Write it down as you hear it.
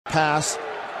pass.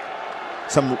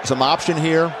 Some option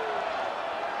here.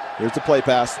 Here's the play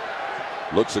pass.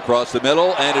 Looks across the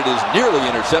middle, and it is nearly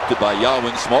intercepted by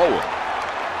Yawin Smallwood.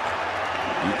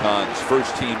 UConn's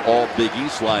first team all Big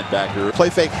East linebacker. Play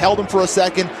fake, held him for a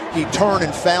second. He turned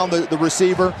and found the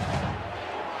receiver.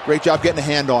 Great job getting a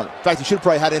hand on it. In fact, he should have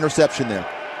probably had an interception there.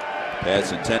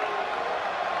 Pass intent.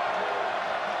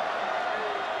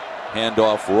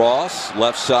 Handoff Ross,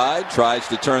 left side, tries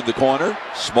to turn the corner.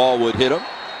 Smallwood hit him,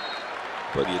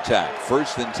 but the attack.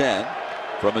 1st and 10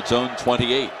 from its own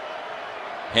 28.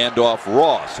 Handoff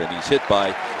Ross, and he's hit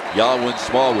by Yawin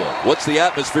Smallwood. What's the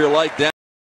atmosphere like down?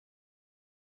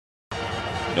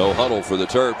 No huddle for the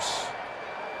Terps.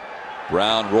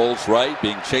 Brown rolls right,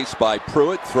 being chased by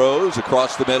Pruitt, throws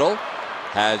across the middle.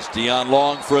 Has Dion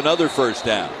Long for another first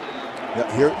down.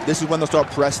 Yeah, here, this is when they'll start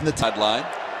pressing the sideline.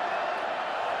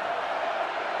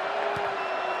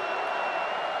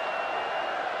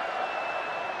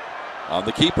 On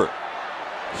the keeper.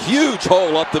 Huge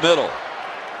hole up the middle.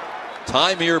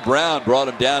 Tymir Brown brought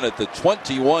him down at the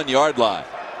 21-yard line.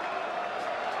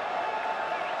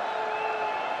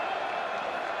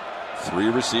 3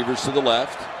 receivers to the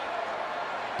left.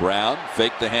 Brown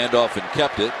faked the handoff and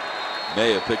kept it.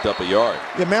 May have picked up a yard.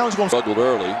 Yeah, Maryland's going struggled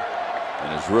early and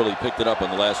has really picked it up in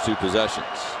the last 2 possessions.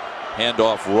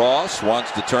 Handoff Ross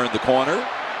wants to turn the corner.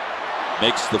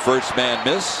 Makes the first man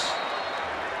miss.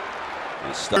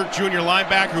 Junior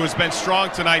linebacker who has been strong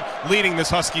tonight, leading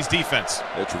this Huskies defense.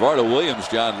 Trevardo Williams,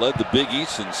 John, led the Big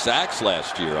East in sacks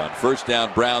last year. On first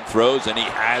down, Brown throws, and he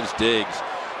has Diggs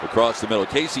across the middle.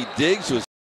 Casey Diggs was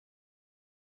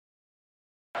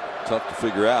tough to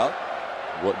figure out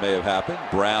what may have happened.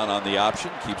 Brown on the option,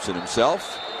 keeps it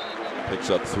himself, picks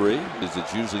up 3.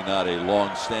 It's usually not a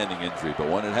long-standing injury, but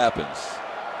when it happens,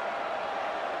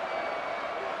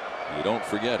 you don't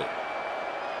forget it.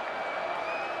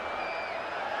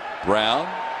 Brown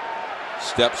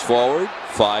steps forward,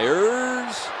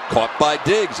 fires, caught by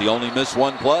Diggs. He only missed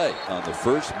 1 play on the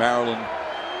first Maryland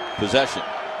possession.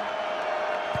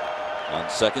 On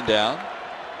 2nd down,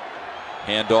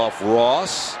 handoff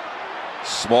Ross.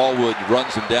 Smallwood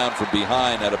runs him down from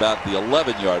behind at about the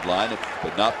 11-yard line,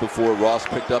 but not before Ross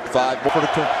picked up 5 more.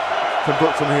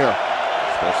 Convert from here.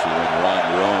 Especially when you're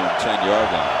on your own 10-yard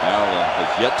line. Maryland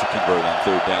has yet to convert on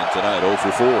 3rd down tonight, 0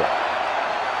 for 4.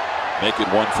 Make it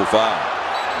 1 for 5.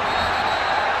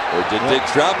 Or did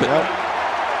Diggs drop it?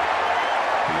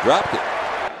 He dropped it.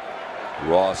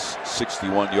 Ross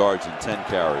 61 yards and 10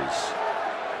 carries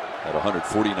at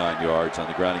 149 yards on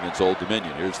the ground against Old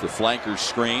Dominion. Here's the flanker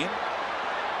screen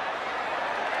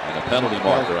and a penalty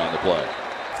marker on the play.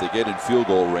 If they get in field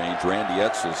goal range, Randy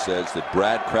Edsel says that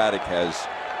Brad Craddock has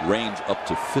range up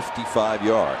to 55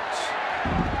 yards.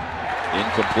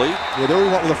 Incomplete. Yeah, there we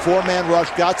went with a 4-man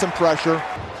rush, got some pressure.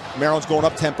 Maryland's going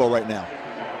up tempo right now.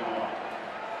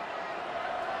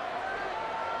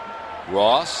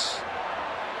 Ross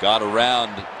got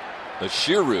around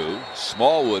Ashiru.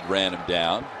 Smallwood ran him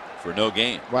down for no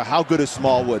gain. Wow, how good is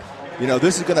Smallwood? You know,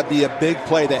 this is going to be a big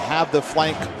play. They have the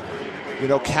flank,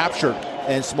 captured,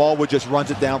 and Smallwood just runs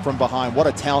it down from behind. What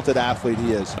a talented athlete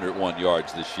he is. 101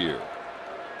 yards this year.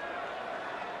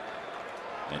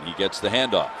 And he gets the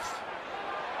handoff.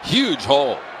 Huge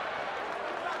hole.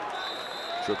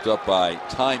 Tripped up by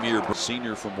Tymir,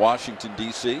 senior from Washington,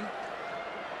 D.C.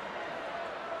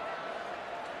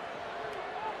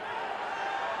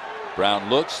 Brown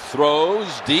looks,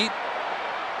 throws deep.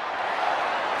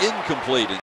 Incomplete.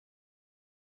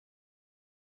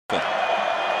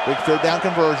 Big 3rd down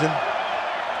conversion.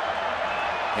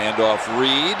 Handoff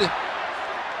Reed.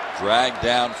 Dragged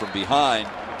down from behind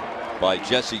by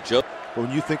Jesse Joe.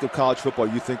 When you think of college football,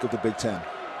 you think of the Big Ten.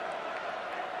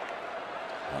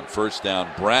 On 1st down,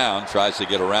 Brown tries to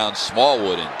get around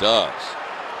Smallwood and does.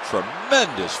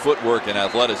 Tremendous footwork and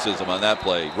athleticism on that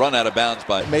play. Run out of bounds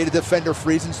by. Made a defender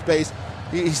freeze in space.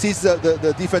 He sees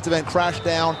the defensive end crash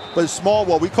down, but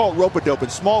Smallwood, we call it rope-a-dope,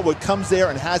 and Smallwood comes there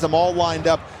and has them all lined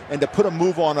up, and to put a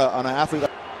move on an athlete.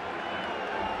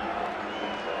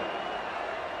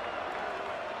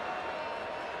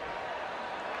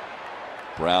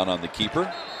 Brown on the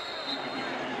keeper.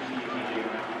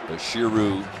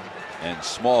 Ashiru and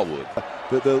Smallwood.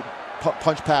 The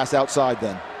punch pass outside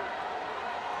then.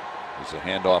 There's a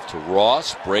handoff to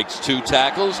Ross. Breaks 2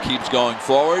 tackles. Keeps going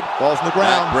forward. Ball's on the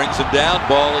ground. That brings him down.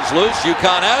 Ball is loose.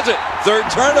 UConn has it. 3rd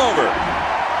turnover.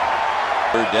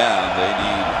 3rd down. They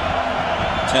need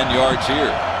 10 yards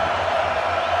here.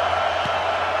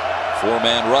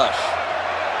 4-man rush.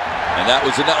 And that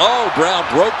was enough. Oh, Brown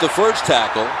broke the first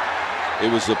tackle.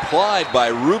 It was applied by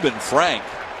Reuben Frank.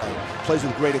 Plays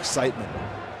with great excitement.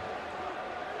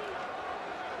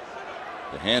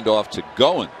 The handoff to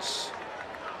Goins.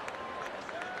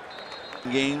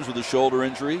 Games with a shoulder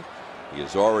injury. He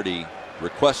has already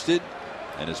requested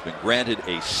and has been granted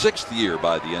a 6th year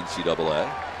by the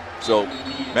NCAA. So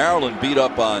Maryland beat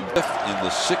up on fifth in the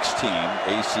 6-team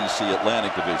ACC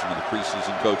Atlantic Division in the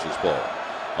preseason coaches poll.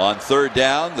 On 3rd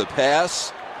down, the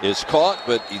pass is caught,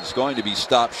 but he's going to be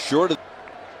stopped short of.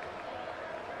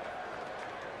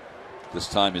 This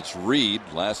time it's Reed.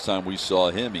 Last time we saw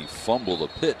him, he fumbled a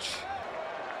pitch.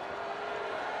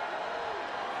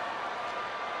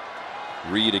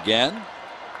 Reed again.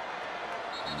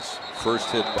 His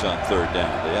first hit on 3rd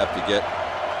down. They have to get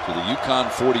to the UConn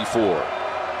 44.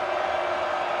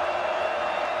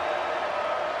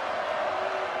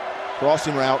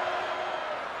 Crossing route.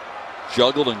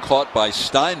 Juggled and caught by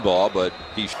Steinbaugh, but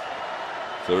he.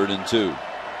 3rd and 2.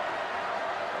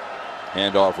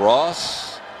 Handoff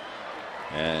Ross,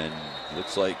 and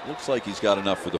looks like he's got enough for the